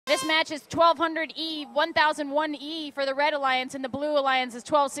This match is 1200E, 1001E for the Red Alliance, and the Blue Alliance is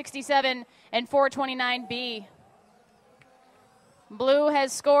 1267 and 429B. Blue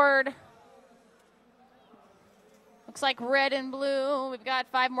has scored. Looks like Red and Blue. We've got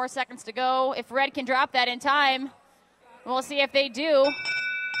 5 more seconds to go. If Red can drop that in time, we'll see if they do.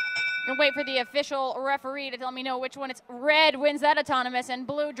 And wait for the official referee to tell me no which one it's. Red wins that autonomous, and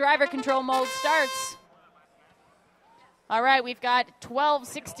Blue driver control mode starts. All right, we've got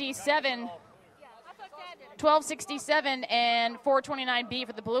 1267 and 429B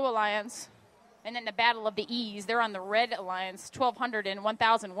for the Blue Alliance. And then the Battle of the E's. They're on the Red Alliance, 1200 and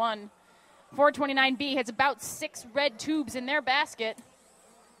 1001. 429B has about 6 red tubes in their basket.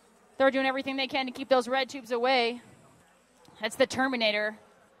 They're doing everything they can to keep those red tubes away. That's the Terminator.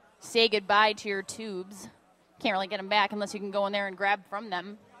 Say goodbye to your tubes. Can't really get them back unless you can go in there and grab from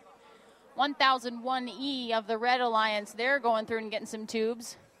them. 1001E of the Red Alliance, they're going through and getting some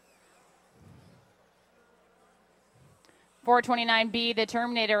tubes. 429B, the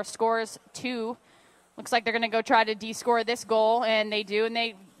Terminator, scores 2. Looks like they're going to go try to de-score this goal, and they do, and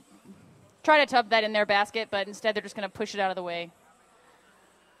they try to tub that in their basket, but instead they're just going to push it out of the way.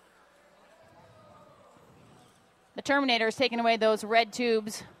 The Terminator is taking away those red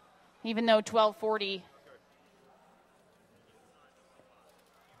tubes, even though 1240.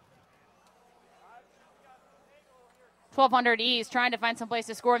 E is trying to find some place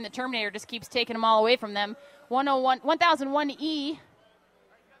to score, and the Terminator just keeps taking them all away from them. 1001E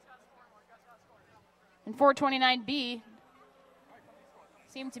and 429B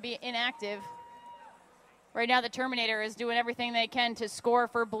seem to be inactive. Right now the Terminator is doing everything they can to score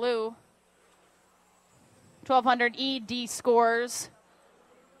for Blue. 1200E D scores.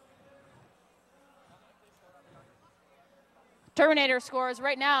 Terminator scores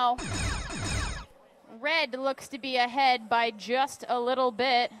right now. Red looks to be ahead by just a little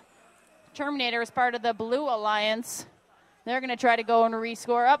bit. Terminator is part of the Blue Alliance. They're going to try to go and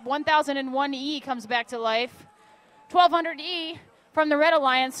rescore. Up 1001E comes back to life. 1200E from the Red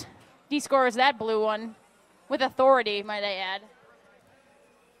Alliance descores that blue one with authority, might I add.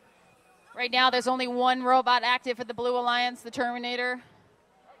 Right now there's only one robot active for the Blue Alliance, the Terminator.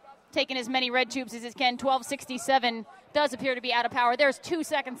 Taking as many red tubes as it can. 1267 does appear to be out of power. There's 2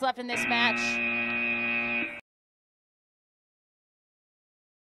 seconds left in this match.